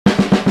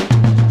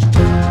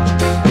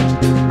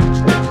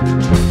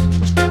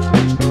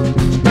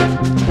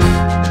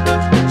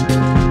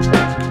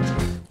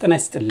ጤና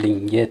ይስጥልኝ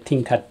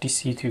የቲንክ አዲስ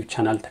ዩቲዩብ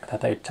ቻናል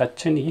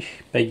ተከታታዮቻችን ይህ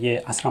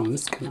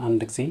በየ15 ቀን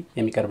አንድ ጊዜ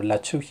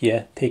የሚቀርብላችሁ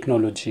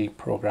የቴክኖሎጂ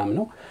ፕሮግራም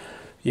ነው።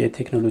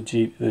 የቴክኖሎጂ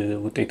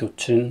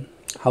ውጤቶችን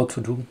how to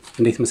do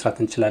እንዴት መስራት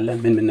እንችላለን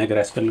ምን ነገር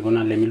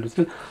ያስፈልጉናል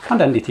የሚሉትን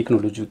አንዳንድ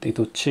የቴክኖሎጂ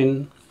ውጤቶችን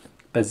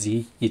በዚህ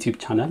ዩቲዩብ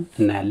ቻናል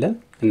እናያለን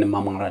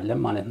እንማማራለን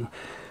ማለት ነው።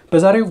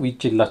 በዛሬው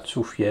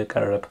ይዤላችሁ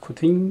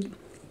የቀረብኩትኝ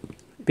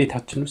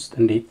ቤታችን ውስጥ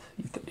እንዴት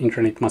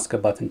ኢንተርኔት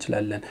ማስገባት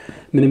እንችላለን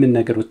ምን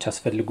ነገሮች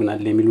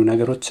ያስፈልጉናል የሚሉ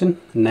ነገሮችን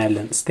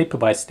እናያለን ስቴፕ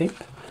ባይ ስቴፕ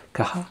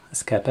ከሀ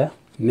እስከ ፐ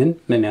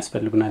ምን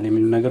ያስፈልጉናል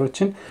የሚሉ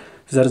ነገሮችን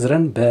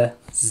ዘርዝረን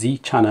በዚህ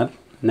ቻናል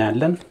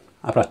እናያለን።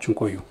 አብራችሁን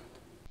ቆዩ።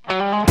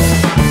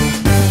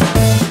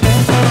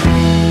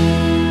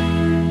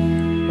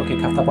 ኦኬ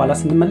ካፍታ በኋላ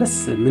ስንመለስ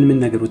ምን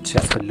ነገሮች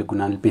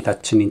ያስፈልጉናል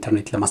ቤታችን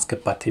ኢንተርኔት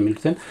ለማስገባት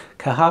የሚሉትን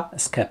ከሀ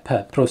እስከ ፐ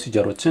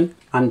ፕሮሲጀሮችን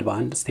አንድ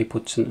በአንድ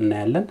ስቴፖችን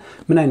እናያለን።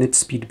 ምን አይነት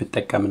ስፒድ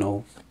ብትጠቀም ነው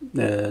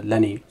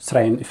ለኔ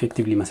ስራዬን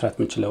ኢፌክቲቭሊ መስራት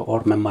የምችለው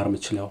ኦር መማር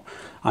የምችለው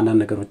አንዳንድ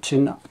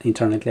ነገሮችን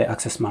ኢንተርኔት ላይ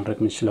አክሰስ ማድረግ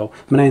የምችለው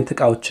ምን አይነት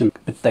እቃዎችን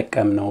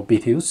ብትጠቀም ነው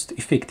ቤቴ ውስጥ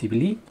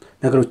ኢፌክቲቭሊ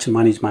ነገሮችን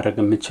ማኔጅ ማድረግ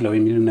የምችለው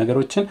የሚሉ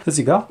ነገሮችን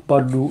እዚህ ጋር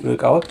ባሉ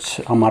እቃዎች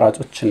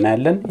አማራጮች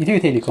እናያለን። ኢትዮ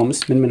ቴሌኮምስ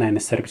ምን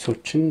አይነት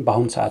ሰርቪሶችን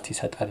በአሁን ሰዓት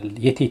ይሰጣል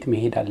የቴት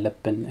መሄድ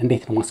አለብን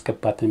እንዴት ነው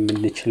ማስገባት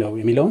የምንችለው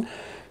የሚለውን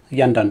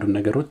እያንዳንዱን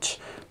ነገሮች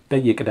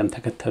በየቅደም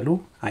ተከተሉ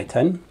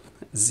አይተን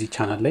እዚህ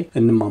ቻናል ላይ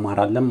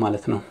እንማማራለን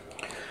ማለት ነው።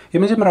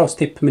 የመጀመሪያው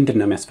ስቴፕ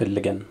ምንድነው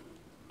የሚያስፈልገን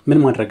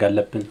ምን ማድረግ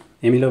አለብን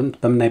የሚለውን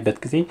በመናይበት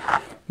ጊዜ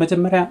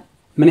መጀመሪያ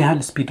ምን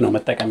ያህል ስፒድ ነው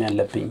መጠቀም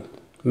ያለብኝ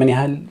ምን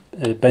ያህል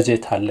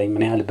በጀት አለኝ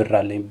ምን ያህል ብር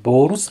አለኝ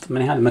በወር ውስጥ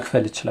ምን ያህል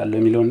መክፈል እችላለሁ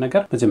የሚለውን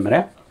ነገር መጀመሪያ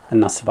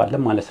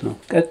እናስባለን ማለት ነው።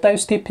 ቀጣዩ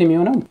ስቴፕ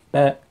የሚሆነው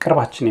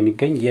በቅርባችን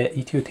የሚገኝ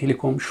የኢትዮ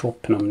ቴሌኮም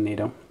ሾፕ ነው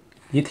የምንሄደው።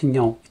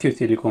 የትኛው ኢትዮ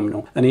ቴሌኮም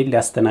ነው እኔ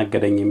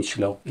ሊያስተናግደኝ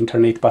የሚችለው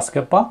ኢንተርኔት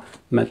ባስገባ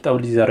መጣው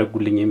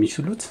ሊዘረጉልኝ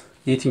የሚችሉት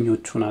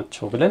የትኞቹ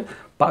ናቸው ብለን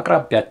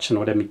በአቅራቢያችን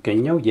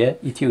ወደሚገኘው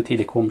የኢትዮ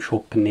ቴሌኮም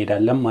ሾፕ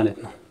እንሄዳለን ማለት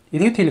ነው።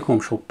 ኢትዮ ቴሌኮም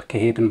ሾፕ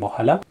ከሄድን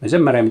በኋላ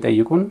መጀመሪያ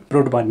የሚጠይቁን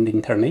ብሮድባንድ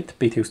ኢንተርኔት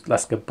ቤቴ ውስጥ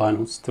ላስገባ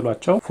ነው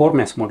ስትሏቸው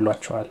ፎርም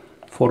ያስሞሏቸዋል።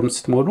 ፎርም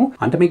ስትሞሉ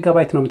 1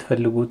 ሜጋባይት ነው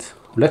የምትፈልጉት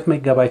 2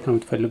 ሜጋባይት ነው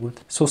የምትፈልጉት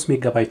 3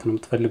 ሜጋባይት ነው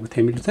የምትፈልጉት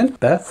የሚሉትን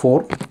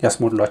በፎርም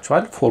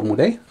ያስሞሏቸዋል። ፎርሙ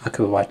ላይ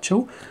አክብባችሁ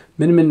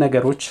ምን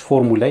ነገሮች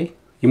ፎርሙ ላይ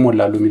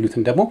ይሞላሉ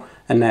የሚሉትን ደግሞ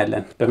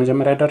እናያለን።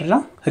 በመጀመሪያ ደረጃ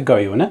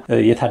ህጋዊ የሆነ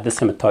የታደሰ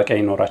መታወቂያ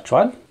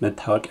ይኖራቸዋል።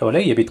 መታወቂያው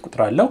ላይ የቤት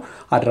ቁጥር አለው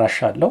አድራሻ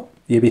አለው።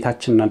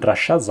 የቤታችንን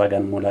አድራሻ እዛ ጋር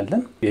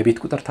እንሞላለን። የቤት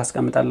ቁጥር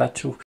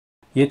ታስቀምጣላችሁ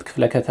የት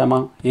ክፍለ ከተማ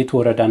የት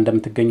ወረዳ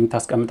እንደምትገኙ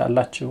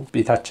ታስቀምጣላችሁ።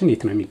 ቤታችን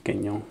የት ነው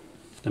የሚገኘው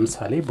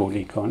ለምሳሌ ቦሌ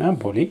ከሆነ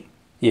ቦሌ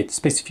የት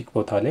ስፔሲፊክ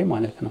ቦታ ላይ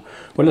ማለት ነው።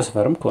 ወሎ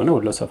ሰፈርም ከሆነ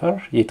ወሎ ሰፈር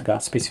የት ጋር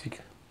ስፔሲፊክ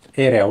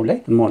ኤሪያው ላይ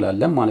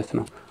እንሞላለን ማለት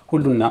ነው።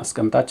 ሁሉና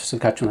አስቀምጣችሁ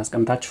ስልካችሁን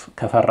አስቀምጣችሁ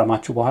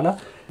ከፈረማችሁ በኋላ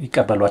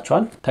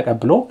ይቀበሏችኋል።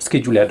 ተቀብሎ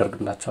ስኬጁል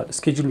ያደርግላችኋል።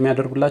 ስኬጁል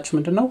የሚያደርጉላችሁ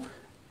ምንድነው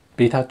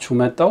ቤታችሁ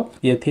መጣው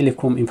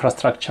የቴሌኮም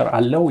ኢንፍራስትራክቸር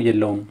አለው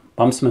የለውም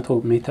በ500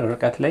 ሜትር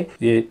ርቀት ላይ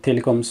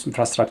የቴሌኮም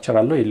ኢንፍራስትራክቸር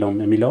አለው የለውም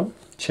የሚለውን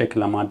ቼክ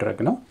ለማድረግ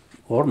ነው።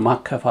 ኦር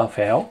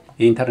ማከፋፈያው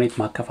የኢንተርኔት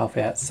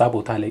ማከፋፈያ እዛ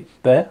ቦታ ላይ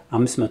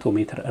በ500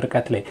 ሜትር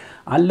ርቀት ላይ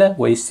አለ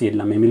ወይስ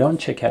የለም የሚለውን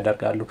ቼክ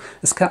ያደርጋሉ።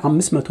 እስከ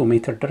 500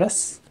 ሜትር ድረስ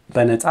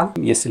በነፃ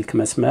የስልክ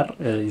መስመር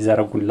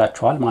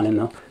ይዘረጉላችኋል ማለት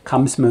ነው።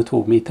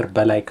 ከ500 ሜትር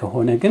በላይ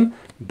ከሆነ ግን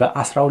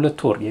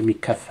በ12 ወር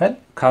የሚከፈል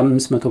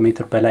ከ500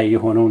 ሜትር በላይ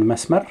የሆነውን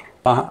መስመር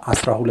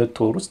በ12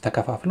 ወር ውስጥ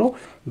ተከፋፍሎ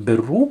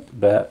ብሩ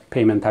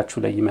በፔመንታችሁ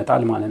ላይ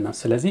ይመጣል ማለት ነው።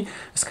 ስለዚህ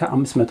እስከ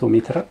 500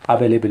 ሜትር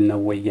አቬሌብል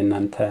ነው ወይ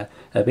የናንተ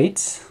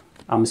ቤት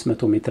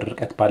 500 ሜትር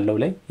ርቀት ባለው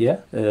ላይ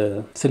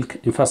የስልክ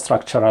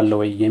ኢንፍራስትራክቸር አለ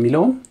ወይ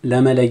የሚለውን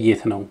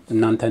ለመለየት ነው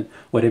እናንተን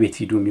ወደ ቤት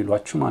ሂዱ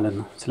የሚሏችሁ ማለት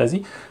ነው። ስለዚህ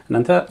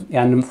እናንተ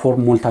ያንን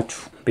ፎርም ሞልታችሁ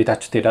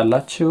ቤታችሁ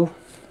ትሄዳላችሁ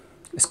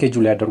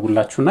ስኬጁል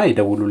ያደርጉላችሁና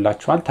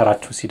ይደውሉላችኋል።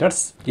 ተራችሁ ሲደርስ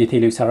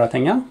የቴሌው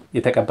ሰራተኛ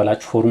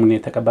የተቀበላችሁ ፎርሙን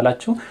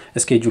የተቀበላችሁ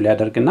ስኬጁል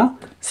ያደርግና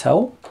ሰው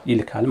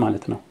ይልካል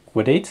ማለት ነው።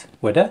 ወዴት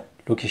ወደ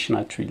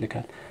ሎኬሽናችሁ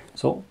ይልካል።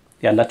 ሶ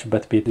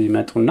ያላችሁበት ቤት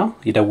ይመጡና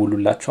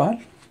ይደውሉላችኋል።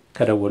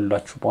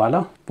 ከደወሉላችሁ በኋላ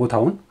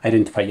ቦታውን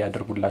አይደንቲፋይ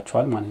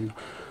ያደርጉላችኋል ማለት ነው።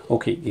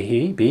 ኦኬ ይሄ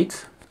ቤት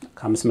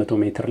ከ500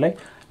 ሜትር ላይ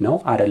ነው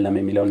አይደለም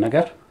የሚለው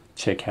ነገር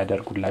ቼክ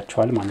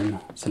ያደርጉላችኋል ማለት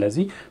ነው።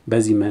 ስለዚህ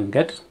በዚህ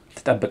መንገድ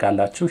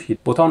ትጠብቃላችሁ።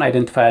 ቦታውን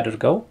አይደንቲፋይ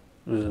አድርገው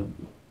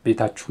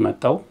ቤታችሁ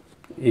መጣው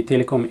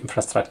የቴሌኮም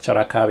ኢንፍራስትራክቸር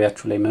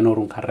አካባቢያችሁ ላይ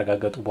መኖሩን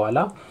ካረጋገጡ በኋላ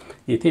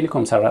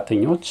የቴሌኮም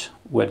ሰራተኞች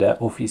ወደ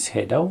ኦፊስ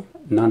ሄደው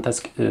እናንተ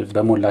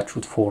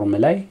በሞላችሁት ፎርም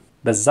ላይ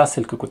በዛ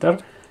ስልክ ቁጥር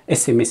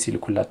ኤስኤምኤስ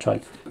ይልኩላችኋል።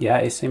 ያ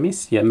ኤስኤምኤስ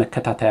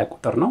የመከታተያ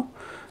ቁጥር ነው።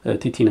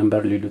 ቲቲ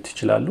ነምበር ሊሉት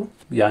ይችላሉ።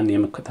 ያን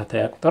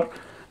የመከታተያ ቁጥር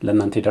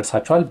ለእናንተ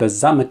ይደርሳችኋል።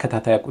 በዛ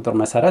መከታተያ ቁጥር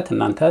መሰረት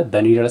እናንተ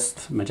በኒረስት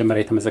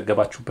መጀመሪያ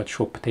የተመዘገባችሁበት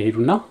ሾፕ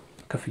ትሄዱና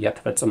ክፍያ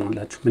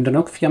ትፈጽማላችሁ።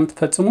 ምንድነው ክፍያ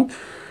የምትፈጽሙ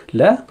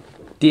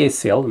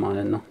ለዲኤስኤል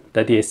ማለት ነው።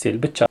 ለዲኤስኤል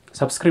ብቻ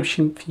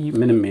ሰብስክሪፕሽን ፊ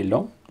ምንም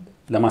የለውም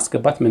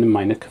ለማስገባት ምንም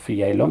አይነት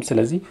ክፍያ የለውም።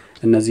 ስለዚህ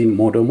እነዚህን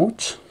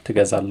ሞደሞች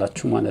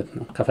ትገዛላችሁ ማለት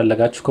ነው።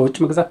 ከፈለጋችሁ ከውጭ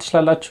መግዛት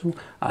ትችላላችሁ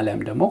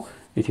አለም ደግሞ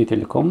ኢትዮ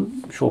ቴሌኮም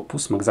ሾፕ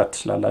ውስጥ መግዛት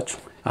ትችላላችሁ።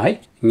 አይ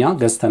እኛ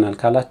ገዝተናል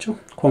ካላችሁ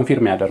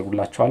ኮንፊርም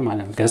ያደርጉላችኋል ማለት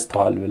ነው፣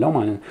 ገዝተዋል ብለው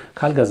ማለት ነው።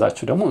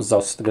 ካልገዛችሁ ደግሞ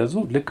እዛው ስትገዙ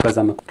ልክ በዛ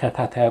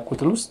መከታተያ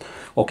ቁጥር ውስጥ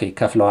ኦኬ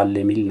ከፍለዋል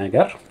የሚል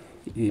ነገር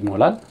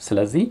ይሞላል።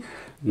 ስለዚህ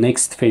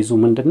ኔክስት ፌዙ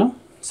ምንድነው?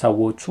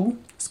 ሰዎቹ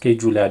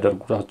ስኬጁል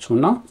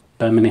ያደርጉላችሁና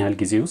በምን ያህል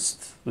ጊዜ ውስጥ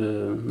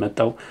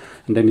መጣው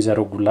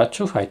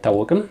እንደሚዘረጉላችሁ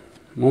አይታወቅም።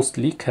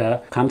 ሞስትሊ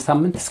ከአንድ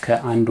ሳምንት እስከ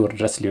አንድ ወር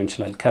ድረስ ሊሆን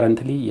ይችላል።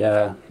 ከረንትሊ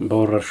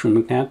በወረርሽኙ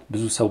ምክንያት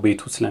ብዙ ሰው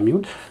ቤቱ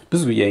ስለሚውል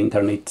ብዙ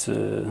የኢንተርኔት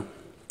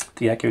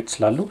ጥያቄዎች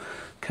ስላሉ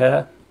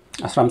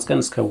ከ15 ቀን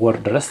እስከ ወር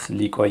ድረስ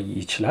ሊቆይ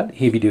ይችላል።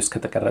 ይሄ ቪዲዮ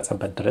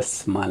እስከተቀረጸበት ድረስ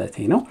ማለት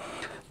ነው።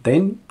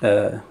 then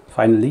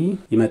finally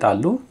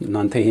ይመጣሉ።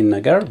 እናንተ ይሄን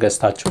ነገር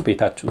ገዝታችሁ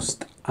ቤታችሁ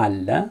ውስጥ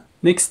አለ።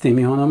 ኔክስት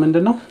የሚሆነው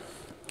ምንድነው?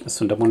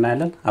 እሱን ደግሞ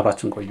እናያለን።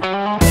 አብራችሁን ቆዩ።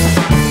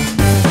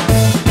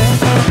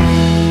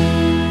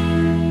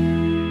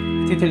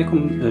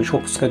 ቴሌኮም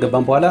ሾፕ ውስጥ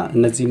ከገባን በኋላ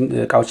እነዚህ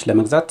እቃዎች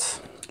ለመግዛት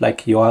ላይክ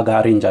የዋጋ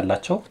ሬንጅ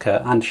አላቸው።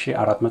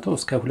 ከ1400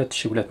 እስከ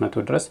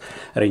 2200 ድረስ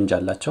ሬንጅ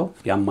አላቸው።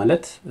 ያም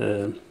ማለት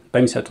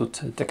በሚሰጡት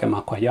ጥቅም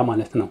አኳያ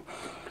ማለት ነው።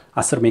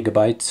 10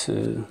 ሜጋባይት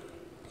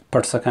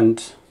ፐር ሰከንድ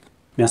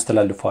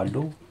የሚያስተላልፉ አሉ።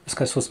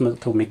 እስከ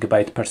 300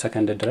 ሜጋባይት ፐር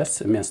ሰከንድ ድረስ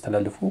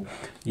የሚያስተላልፉ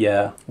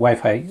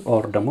የዋይፋይ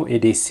ኦር ደግሞ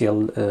ADSL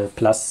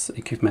ፕላስ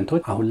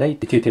ኢኩዊፕመንቶች አሁን ላይ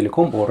ኢትዮ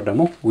ቴሌኮም ኦር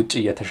ደግሞ ውጪ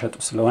እየተሸጡ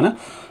ስለሆነ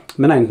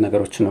ምን አይነት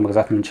ነገሮችን ነው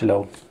መግዛት የምንችለው?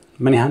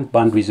 ምን ያህል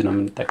ባንድዊዝ ነው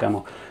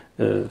የምንጠቀመው?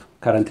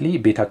 ከረንትሊ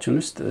ቤታችን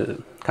ውስጥ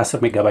ከ10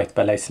 ሜጋባይት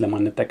በላይ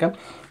ስለማንጠቀም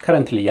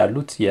ከረንትሊ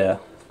ያሉት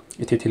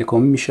የኢትዮ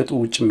ቴሌኮም የሚሸጡ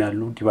ውጭም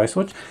ያሉ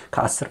ዲቫይሶች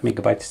ከ10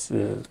 ሜጋባይት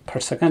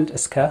ፐር ሰከንድ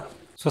እስከ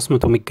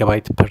 300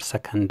 ሜጋባይት ፐር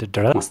ሰከንድ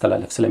ድረስ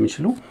ማስተላለፍ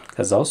ስለሚችሉ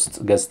ከዛ ውስጥ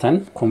ገዝተን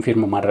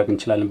ኮንፊርም ማድረግ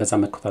እንችላለን በዛ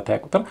መከታተያ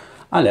ቁጥር፣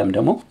 አለም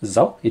ደግሞ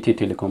እዛው ኢትዮ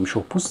ቴሌኮም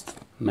ሾፕ ውስጥ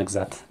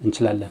መግዛት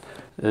እንችላለን።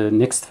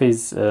 ኔክስት ፌዝ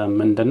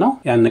ምንድነው?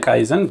 ያን ዕቃ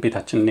ይዘን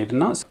ቤታችን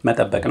እንሄድና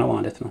መጠበቅ ነው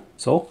ማለት ነው።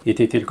 ሶ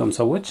የኢትዮ ቴሌኮም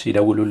ሰዎች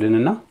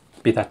ይደውሉልንና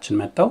ቤታችን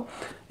መጣው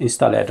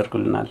ኢንስታል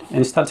ያደርጉልናል።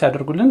 ኢንስታል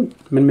ሲያደርጉልን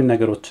ምን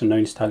ነገሮችን ነው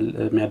ኢንስታል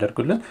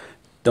የሚያደርጉልን?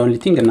 ዶንሊ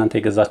ቲንግ እናንተ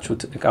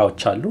የገዛችሁት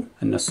እቃዎች አሉ።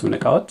 እነሱን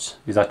እቃዎች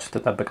ይዛችሁ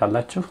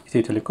ተጠብቃላችሁ።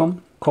 ኢትዮ ቴሌኮም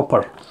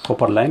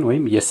ኮፐር ላይን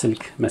ወይም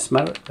የስልክ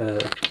መስመር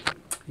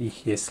ይህ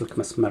የስልክ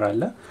መስመር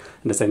አለ።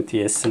 እንደዚህ አይነት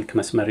የስልክ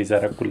መስመር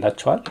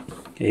ይዘረጉላችኋል።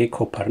 ይሄ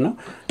ኮፐር ነው።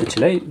 እቺ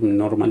ላይ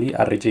ኖርማሊ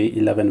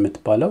RJ11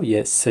 የምትባለው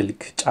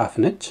የስልክ ጫፍ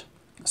ነች።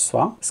 እሷ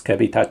እስከ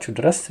ቤታችሁ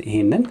ድረስ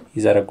ይሄንን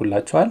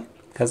ይዘረጉላችኋል።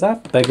 ከዛ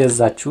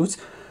በገዛችሁት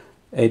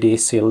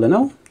ADSL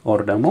ነው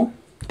ኦር ደግሞ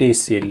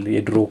DSL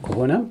የድሮ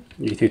ከሆነ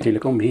ኢትዮ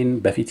ቴሌኮም ይሄን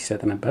በፊት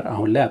ይሰጥ ነበር፣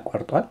 አሁን ላይ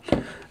አቋርጧል።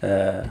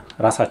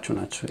 ራሳችሁ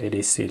ናችሁ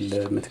ADSL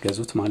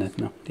የምትገዙት ማለት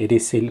ነው።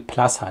 ADSL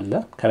ፕላስ አለ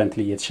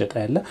ከረንትሊ እየተሸጠ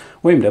ያለ፣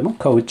 ወይም ደግሞ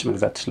ከውጭ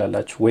መግዛት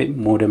ትችላላችሁ። ወይም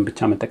ሞደም ብቻ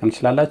መጠቀም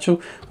ትችላላችሁ፣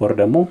 ወር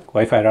ደግሞ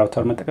ዋይፋይ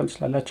ራውተር መጠቀም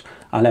ትችላላችሁ።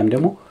 አለም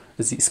ደግሞ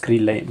እዚህ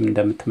ስክሪን ላይ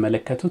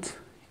እንደምትመለከቱት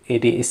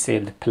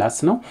ADSL ፕላስ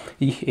ነው።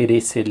 ይህ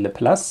ADSL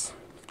ፕላስ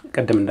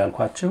ቀደም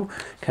እንዳልኳችሁ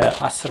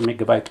ከ10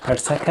 ሜጋባይት ፐር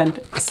ሰከንድ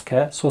እስከ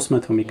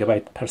 300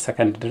 ሜጋባይት ፐር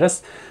ሰከንድ ድረስ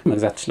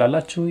መግዛት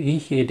ትችላላችሁ።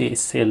 ይህ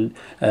ADSL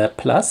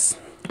ፕላስ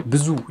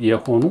ብዙ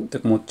የሆኑ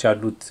ጥቅሞች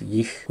ያሉት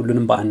ይህ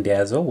ሁሉንም በአንድ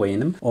የያዘው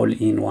ወይንም ኦል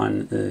ኢን ዋን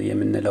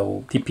የምንለው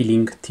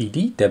TP-Link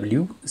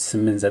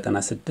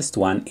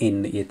TD-W8961N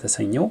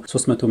የተሰኘው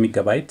 300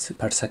 ሜጋባይት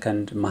ፐር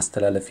ሰከንድ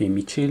ማስተላለፍ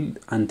የሚችል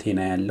አንቴና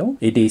ያለው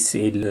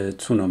ADSL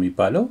 2 ነው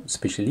የሚባለው።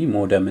 ስፔሻሊ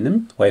ሞደምንም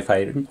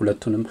ዋይፋይም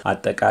ሁለቱንም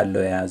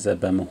አጠቃለው የያዘ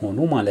በመሆኑ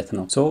ማለት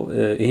ነው። ሶ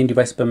ይሄን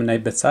ዲቫይስ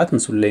በመናይበት ሰዓት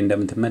ምስሉ ላይ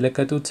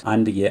እንደምትመለከቱት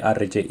አንድ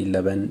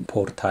የRJ11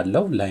 ፖርት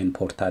አለው፣ ላይን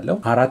ፖርት አለው።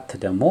 አራት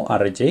ደግሞ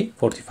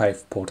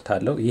RJ45 ፖርት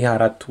አለው። ይሄ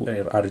አራቱ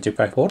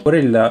RJ45 ፖርት ወደ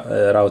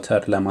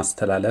ራውተር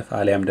ለማስተላለፍ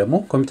አሊያም ደግሞ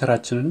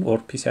ኮምፒውተራችንን ኦር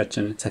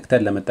ፒሲያችንን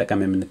ሰክተን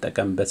ለመጠቀም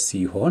የምንጠቀምበት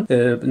ሲሆን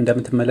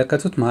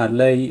እንደምትመለከቱት መሃል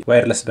ላይ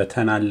ዋየርለስ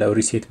በተን አለው፣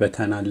 ሪሴት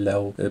በተን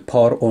አለው፣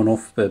 ፓወር ኦን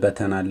ኦፍ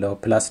በተን አለው፣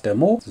 ፕላስ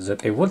ደግሞ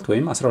 9 ቮልት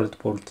ወይም 12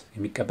 ቮልት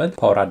የሚቀበል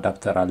ፓወር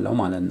አዳፕተር አለው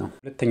ማለት ነው።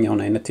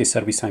 ሁለተኛውን አይነት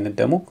የሰርቪስ አይነት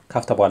ደግሞ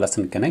ካፍታ በኋላ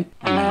ስንገናኝ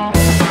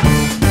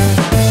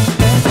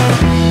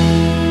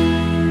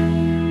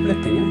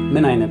ሁለተኛ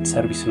ምን አይነት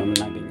ሰርቪስ ነው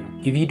የምናገኘው?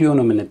 የቪዲዮ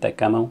ነው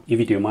የምንጠቀመው።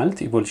 የቪዲዮ ማለት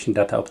ኢቮሉሽን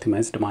ዳታ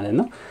ኦፕቲማይዝድ ማለት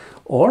ነው።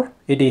 ኦር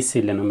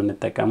ADSL ነው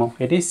የምንጠቀመው።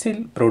 ADSL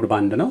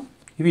ብሮድባንድ ነው፣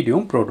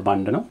 የቪዲዮም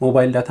ብሮድባንድ ነው።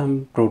 ሞባይል ዳታም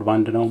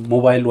ብሮድባንድ ነው።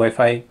 ሞባይል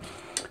ዋይፋይ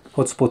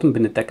ሆትስፖትን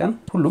ብንጠቀም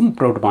ሁሉም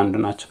ብሮድባንድ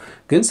ናቸው፣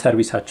 ግን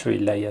ሰርቪሳቸው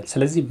ይለያያል።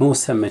 ስለዚህ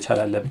መወሰን መቻል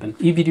አለብን።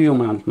 የቪዲዮ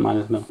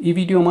ማለት ነው።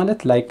 የቪዲዮ ማለት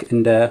ላይክ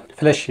እንደ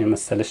ፍላሽ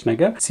የመሰለች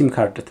ነገር ሲም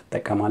ካርድ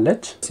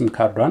ትጠቀማለች። ሲም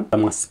ካርዷን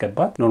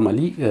በማስገባት ኖርማሊ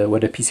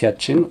ወደ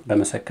ፒሲያችን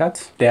በመሰካት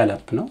ዳያል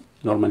አፕ ነው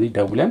ኖርማሊ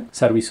ደውለን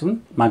ሰርቪሱን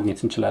ማግኘት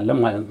እንችላለን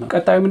ማለት ነው።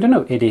 ቀጣዩ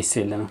ምንድነው?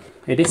 ADSL ነው።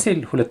 ADSL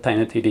ሁለት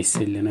አይነት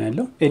ADSL ነው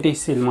ያለው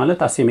ADSL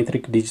ማለት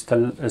አሲሜትሪክ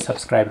ዲጂታል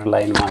ሰብስክራይበር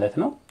ላይን ማለት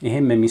ነው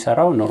ይሄም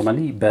የሚሰራው ኖርማሊ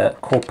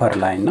በኮፐር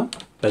ላይን ነው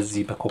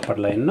በዚህ በኮፐር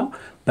ላይን ነው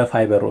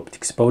በፋይበር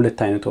ኦፕቲክስ በሁለት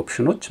አይነት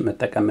ኦፕሽኖች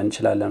መጠቀም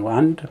እንችላለን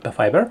አንድ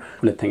በፋይበር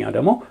ሁለተኛ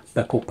ደግሞ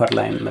በኮፐር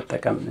ላይን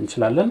መጠቀም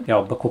እንችላለን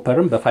ያው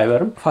በኮፐርም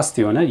በፋይበርም ፋስት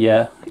የሆነ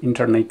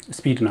የኢንተርኔት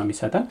ስፒድ ነው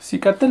የሚሰጠን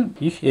ሲቀጥል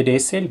ይህ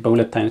ADSL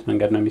በሁለት አይነት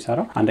መንገድ ነው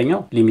የሚሰራው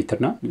አንደኛው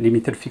ሊሚትድ ነው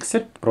ሊሚትድ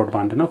ፊክስድ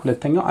ብሮድባንድ ነው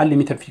ሁለተኛው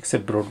አንሊሚትድ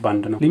ፊክስድ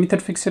ብሮድባንድ ነው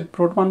ሊሚትድ ፊክስድ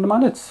ብሮድባንድ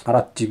ማለት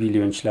 4GB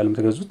ሊሆን ይችላል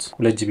የምትገዙት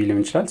 2GB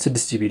ሊሆን ይችላል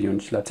 6GB ሊሆን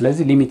ይችላል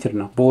ስለዚህ ሊሚትድ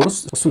ነው በወር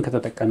ውስጥ እሱን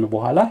ከተጠቀምን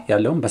በኋላ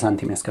ያለውን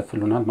በሳንቲም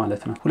ያስከፍሉናል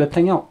ማለት ነው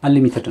ሁለተኛው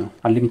አንሊሚትድ ነው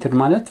አንሊሚትድ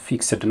ማለት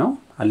ፊክስድ ነው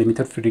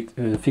unlimited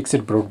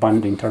fixed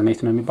broadband internet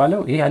ነው የሚባለው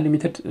ይሄ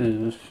unlimited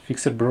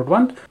fixed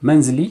broadband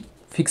monthly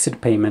fixed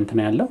payment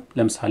ነው ያለው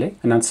ለምሳሌ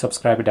እናንተ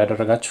ሰብስክራይብ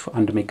ያደረጋችሁ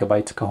 1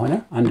 ሜጋባይት ከሆነ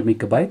 1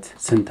 ሜጋባይት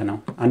ስንት ነው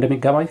 1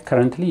 ሜጋባይት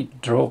currently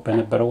ድሮ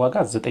በነበረው ዋጋ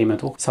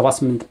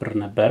 978 ብር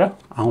ነበረ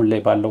አሁን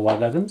ላይ ባለው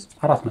ዋጋ ግን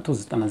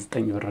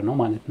 499 ብር ነው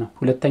ማለት ነው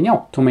ሁለተኛው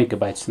 2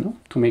 ሜጋባይትስ ነው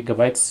 2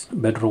 ሜጋባይትስ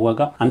በድሮ ዋጋ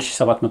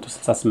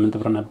 1768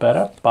 ብር ነበረ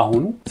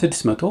በአሁኑ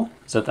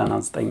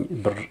 699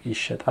 ብር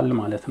ይሸጣል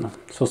ማለት ነው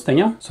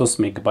ሶስተኛው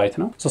 3 ሜጋባይት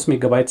ነው 3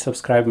 ሜጋባይት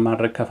ሰብስክራይብ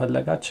ማድረግ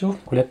ከፈለጋችሁ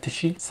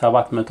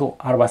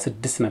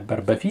 2746 ነበር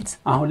በፊት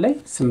አሁን ላይ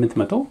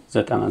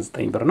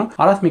 899 ብር ነው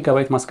 4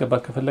 ሜጋባይት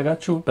ማስገባት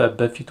ከፈለጋችሁ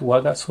በፊቱ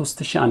ዋጋ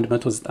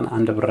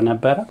 3191 ብር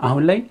ነበር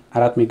አሁን ላይ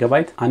 4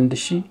 ሜጋባይት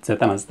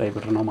 1099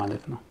 ብር ነው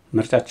ማለት ነው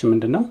ምርጫችን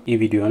ምንድነው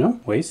የቪዲዮ ነው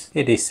ወይስ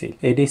ADSL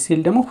ADSL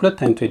ደግሞ ሁለት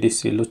አይነት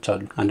ADSLዎች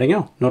አሉ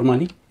አንደኛው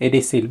ኖርማሊ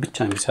ADSL ብቻ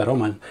የሚሰራው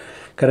ማለት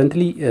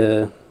currently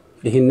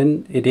ይሄንን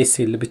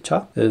ADSL ብቻ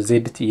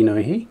ZTE ነው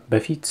ይሄ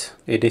በፊት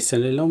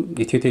ADSL ነው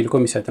ኢትዮ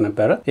ቴሌኮም ይሰጥ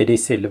ነበር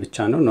ADSL ብቻ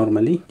ነው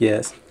ኖርማሊ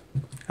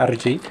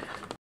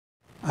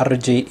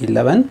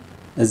RJ11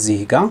 እዚህ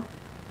ጋር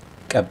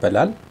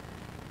ይቀበላል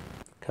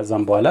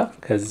ከዛም በኋላ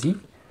ከዚህ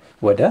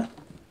ወደ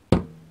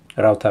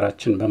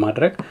ራውተራችን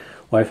በማድረግ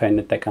ዋይፋይ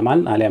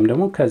እንጠቀማለን አሊያም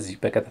ደግሞ ከዚህ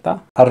በቀጥታ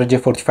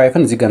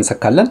RJ45ን እዚህ ጋር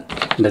እንሰካለን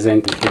እንደዚህ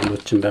አይነት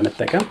ኬብሎችን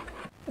በመጠቀም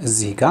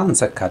እዚህ ጋር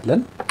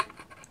እንሰካለን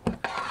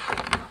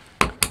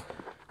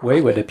ወይ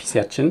ወደ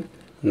ፒሲያችን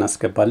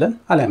እናስገባለን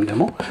አሊያም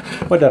ደግሞ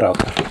ወደ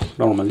ራውተር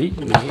ኖርማሊ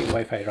ይሄ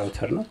ዋይፋይ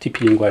ራውተር ነው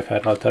ቲፒሊንግ ዋይፋይ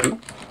ራውተር ነው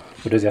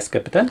ወደዚህ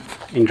ያስገብተን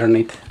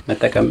ኢንተርኔት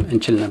መጠቀም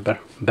እንችል ነበር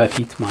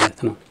በፊት ማለት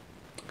ነው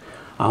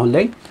አሁን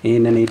ላይ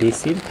ይሄንን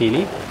ADSL ቴሌ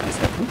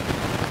አይሰጥም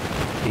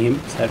ይሄም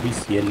ሰርቪስ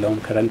የለውም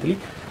currently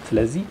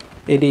ስለዚህ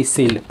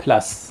ADSL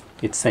ፕላስ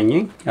የተሰኘ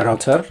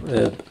ራውተር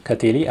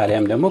ከቴሌ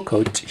አሊያም ደግሞ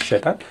ከውጭ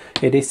ይሸጣል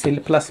ADSL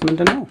ፕላስ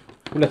ምንድነው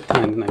ሁለት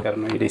አይነት ነገር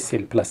ነው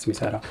ADSL ፕላስ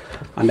የሚሰራ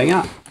አንደኛ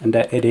እንደ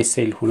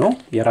ADSL ሆኖ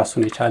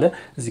የራሱን የቻለ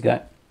እዚህ ጋር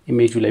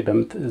ኢሜጁ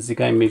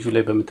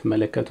ላይ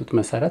በመተመለከቱት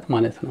መሰረት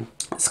ማለት ነው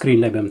ስክሪን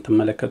ላይ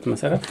በመተመለከቱት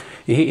መሰረት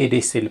ይሄ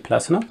ADSL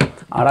ፕላስ ነው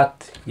አራት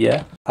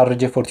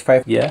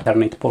የRJ45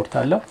 የኢንተርኔት ፖርት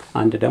አለው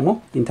አንድ ደግሞ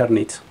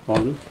ኢንተርኔት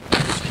ኦን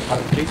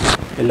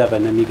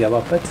RJ11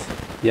 የሚገባበት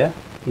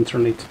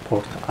የኢንተርኔት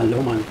ፖርት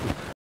አለው ማለት ነው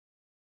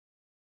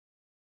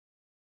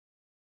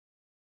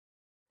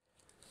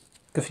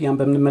ክፍያን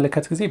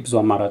በመመለከት ጊዜ ብዙ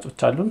አማራጮች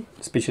አሉ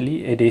ስፔሻሊ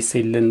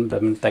ADSLን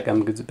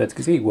በመጠቀምበት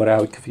ጊዜ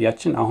ወርሃዊ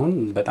ክፍያችን አሁን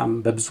በጣም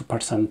በብዙ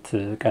ፐርሰንት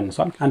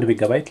ቀንሷል 1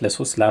 ሜጋባይት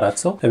ለ3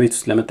 ለ4 ሰው በቤት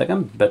ውስጥ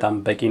ለመጠቀም በጣም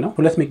በቂ ነው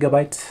 2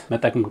 ሜጋባይት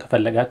መጠቀም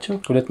ከፈለጋችሁ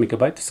 2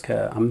 ሜጋባይት እስከ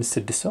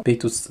 5-6 ሰው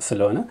ቤት ውስጥ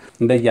ስለሆነ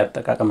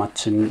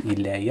እንደያጠቃቀማችን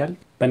ይለያያል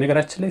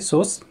በነገራችን ላይ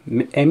 3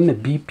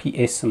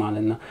 Mbps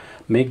ማለት ነው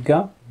ሜጋ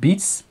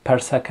ቢትስ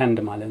ፐር ሰከንድ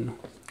ማለት ነው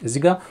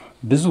እዚህ ጋር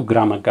ብዙ ግራ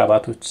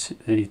መጋባቶች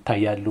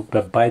ይታያሉ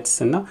በባይትስ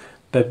እና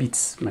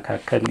በቢትስ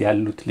መካከል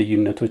ያሉት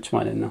ልዩነቶች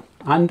ማለት ነው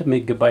 1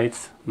 ሜጋባይት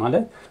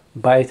ማለት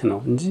ባይት ነው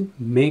እንጂ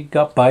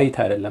ሜጋባይት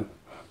አይደለም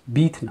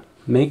ቢት ነው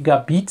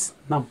ሜጋቢት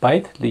እና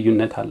ባይት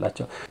ልዩነት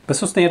አላቸው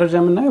በሶስተኛ ደረጃ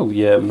የምናየው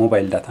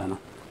የሞባይል ዳታ ነው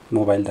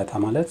ሞባይል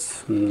ዳታ ማለት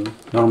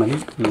ኖርማሊ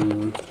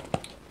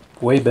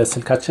ወይ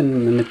በስልካችን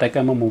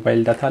የምንጠቀመው ሞባይል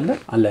ዳታ አለ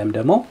አለያም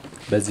ደግሞ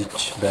በዚች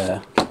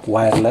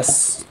በዋየርለስ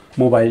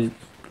ሞባይል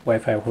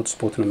ዋይፋይ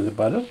ሆትስፖት ነው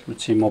የሚባለው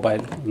እቺ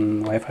ሞባይል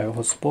ዋይፋይ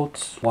ሆትስፖት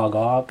ዋጋ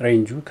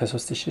ሬንጁ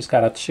ከ3000 እስከ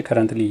 4000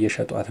 currently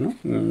እየሸጧት ነው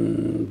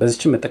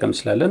በዚች መጠቀም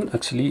እንችላለን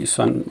actually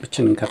እሷን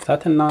እቺን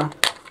እንከፍታትና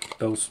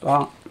በውስጧ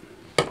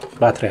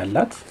ባትሪ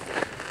አላት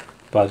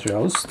ባትሪዋ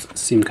ውስጥ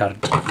ሲም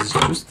ካርድ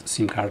እዚህ ውስጥ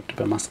ሲም ካርድ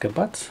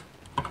በማስገባት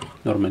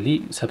ኖርማሊ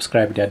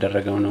ሰብስክራይብ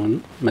ያደረገው ነው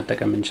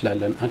መጠቀም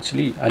እንችላለን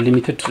actually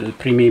unlimited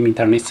premium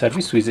internet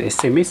service with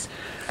SMS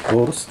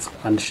በውስጥ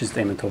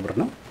 1900 ብር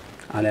ነው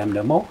አሊያም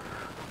ደግሞ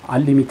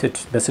unlimited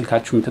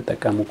በስልካችሁ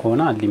የምትጠቀሙ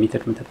ከሆነ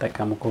unlimited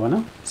የምትጠቀሙ ከሆነ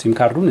ሲም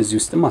ካርዱን እዚህ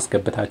ውስጥ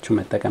ማስገበታችሁ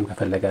መጠቀም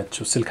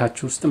ከፈለጋችሁ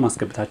ስልካችሁ ውስጥ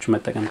ማስገበታችሁ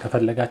መጠቀም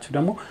ከፈለጋችሁ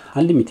ደግሞ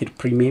unlimited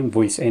premium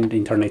voice and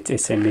internet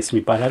SMS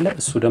የሚባል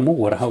እሱ ደግሞ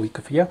ወርሃዊ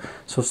ክፍያ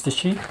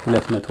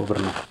 3200 ብር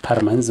ነው per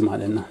month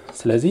ማለት ነው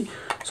ስለዚህ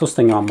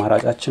ሶስተኛው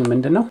አማራጫችን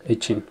ምንድነው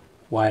እቺን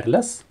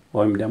ዋየርለስ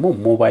ወይም ደግሞ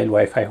ሞባይል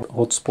ዋይፋይ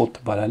ሆትስፖት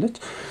ባላለች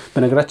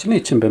በነገራችን ላይ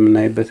እቺን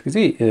በመናይበት ጊዜ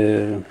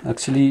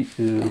actually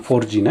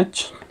 4G ነች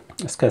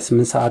እስከ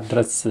 8 ሰዓት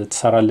ድረስ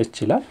ትሰራለች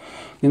ይላል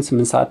ግን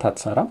 8 ሰዓት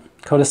አትሰራም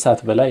ከ2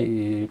 ሰዓት በላይ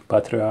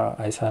ባትሪዋ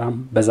አይሰራም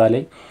በዛ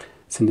ላይ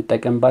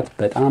ስንጠቀምባት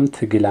በጣም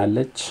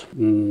ትግላለች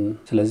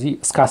ስለዚህ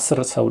እስከ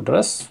 10 ሰው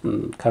ድረስ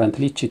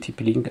ከረንትሊ ቲፒ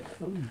ሊንክ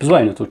ብዙ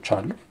አይነቶች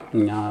አሉ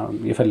እኛ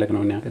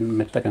የፈለግነው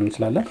መጠቀም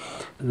እንችላለን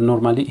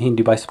ኖርማሊ ይሄን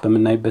ዲቫይስ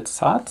በመናይበት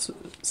ሰዓት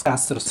እስከ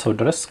 10 ሰው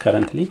ድረስ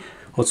ከረንትሊ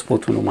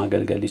ሆትስፖት ሆኖ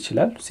ማገልገል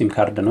ይችላል ሲም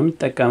ካርድ ነው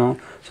የሚጠቀመው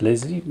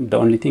ስለዚህ the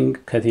only thing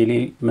ከቴሌ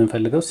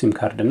መንፈልገው ሲም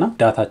ካርድ እና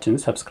ዳታችንን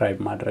ሰብስክራይብ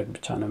ማድረግ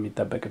ብቻ ነው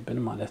የሚጠበቅብን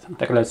ማለት ነው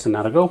ጠቅላላ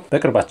ስናደርገው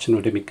በቅርባችን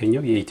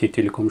ወደሚገኘው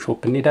የቴሌኮም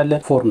ሾፕ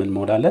እንሄዳለን ፎርም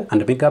እንሞላለን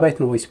 1 ሜጋባይት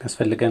ነው ወይስ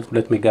የሚያስፈልገን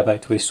 2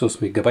 ሜጋባይት ወይስ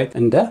 3 ሜጋባይት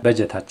እንደ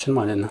በጀታችን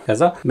ማለት ነው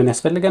ከዛ ምን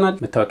ያስፈልገናል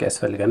መታወቂያ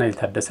ያስፈልገናል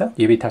የታደሰ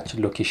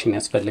የቤታችን ሎኬሽን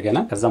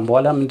ያስፈልገናል ከዛም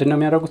በኋላ ምንድነው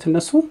የሚያደርጉት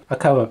እነሱ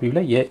አካባቢው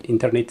ላይ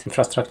የኢንተርኔት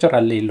ኢንፍራስትራክቸር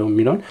አለ የለውም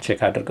የሚለውን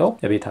ቼክ አድርገው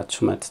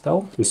ለቤታችሁ መጥተው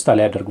ኢንስታል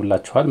ያደርጉላችኋል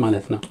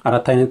ማለት ነው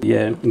አራት አይነት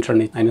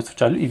የኢንተርኔት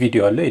አይነቶች አሉ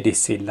ኢቪዲዮ አለ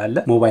ADSL አለ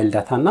ሞባይል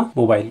ዳታ እና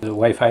ሞባይል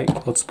ዋይፋይ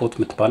ሆትስፖት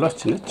ምትባሏች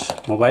ነች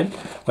ሞባይል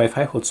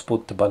ዋይፋይ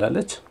ሆትስፖት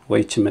ትባላለች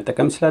ወይችን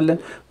መጠቀም እንችላለን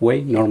ወይ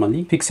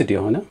ኖርማሊ ፊክስድ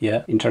የሆነ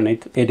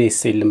የኢንተርኔት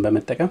ADSLን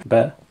በመጠቀም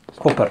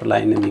በኮፐር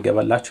ላይን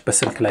የሚገባላችሁ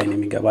በስልክ ላይን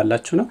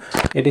የሚገባላችሁ ነው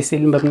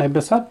ADSLን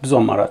በመናይበት ሰዓት ብዙ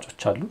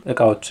አማራጮች አሉ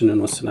እቃዎችን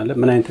እንወስናለን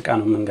ምን አይነት እቃ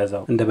ነው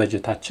የምንገዛው እንደ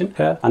በጀታችን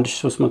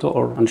ከ1300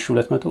 or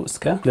 1200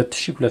 እስከ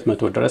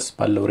 2200 ድረስ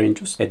ባለው ሬንጅ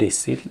ውስጥ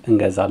ADSL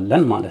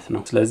እንገዛለን ማለት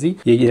ነው ስለዚህ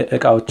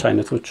የእቃዎች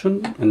አይነቶችን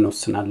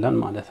እንወስናለን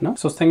ማለት ነው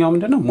ሶስተኛው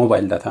ምንድነው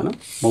ሞባይል ዳታ ነው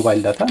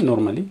ሞባይል ዳታ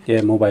ኖርማሊ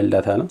የሞባይል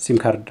ዳታ ነው ሲም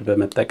ካርድ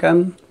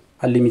በመጠቀም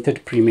unlimited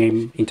premium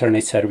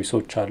internet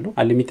ሰርቪሶች አሉ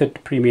unlimited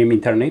premium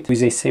internet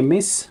with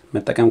SMS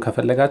መጠቀም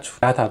ከፈለጋችሁ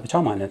ዳታ ብቻ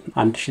ማለት ነው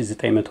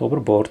 1900 ብር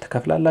በወር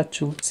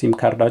ተከፍላላችሁ ሲም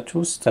ካርዳችሁ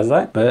ውስጥ ከዛ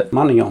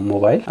በማንኛውም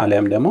ሞባይል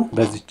አሊያም ደግሞ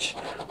በዚች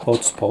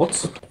ሆትስፖት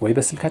ወይ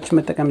በስልካችን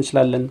መጠቀም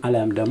እንችላለን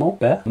አሊያም ደግሞ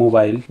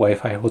በሞባይል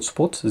ዋይፋይ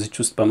ሆትስፖት እዚች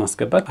ውስጥ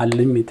በማስገባት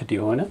unlimited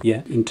የሆነ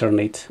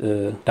የኢንተርኔት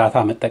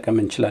ዳታ መጠቀም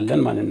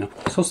እንችላለን ማለት ነው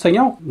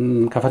ሶስተኛው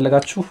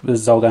ከፈለጋችሁ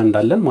በዛው ጋር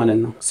እንዳለን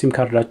ማለት ነው ሲም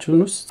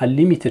ካርዳችሁን ውስጥ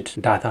unlimited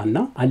ዳታ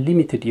እና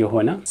unlimited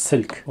የሆነ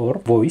ስልክ or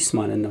voice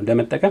ማለት ነው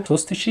ለመጠቀም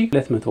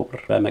 3200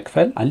 ብር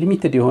በመክፈል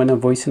unlimited የሆነ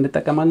voice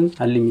እንጠቀማለን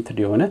unlimited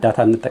የሆነ ዳታ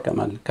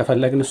እንጠቀማለን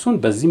ከፈለግን እሱን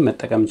በዚህም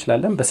መጠቀም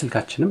እንችላለን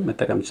በስልካችንም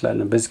መጠቀም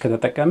እንችላለን በዚህ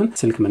ከተጠቀምን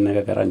ስልክ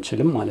መነጋገር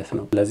አንችልም ማለት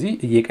ነው ስለዚህ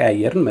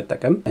እየቀያየርን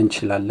መጠቀም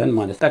እንችላለን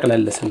ማለት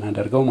ጠቅላላ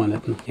ስናደርገው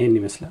ማለት ነው ይሄን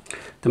ይመስላል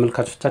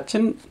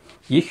ተመልካቾቻችን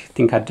ይህ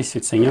ቲንክ አዲስ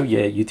የተሰኘው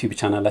የዩቲዩብ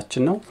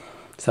ቻናላችን ነው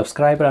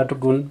ሰብስክራይብ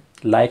አድርጉን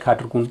ላይክ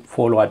አድርጉን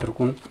ፎሎ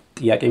አድርጉን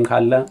ጥያቄም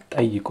ካለ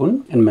ጠይቁን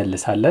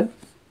እንመልሳለን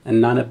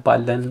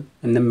እናነባለን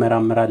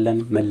እንመራመራለን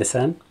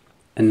መልሰን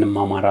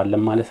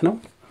እንማማራለን ማለት ነው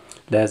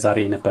ለዛሬ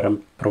የነበረን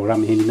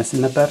ፕሮግራም ይሄን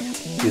ይመስል ነበር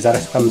የዛሬ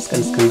 15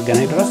 ቀን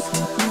እስከሚገናኝ ድረስ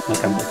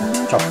መልካም ቆይታ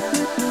ቻው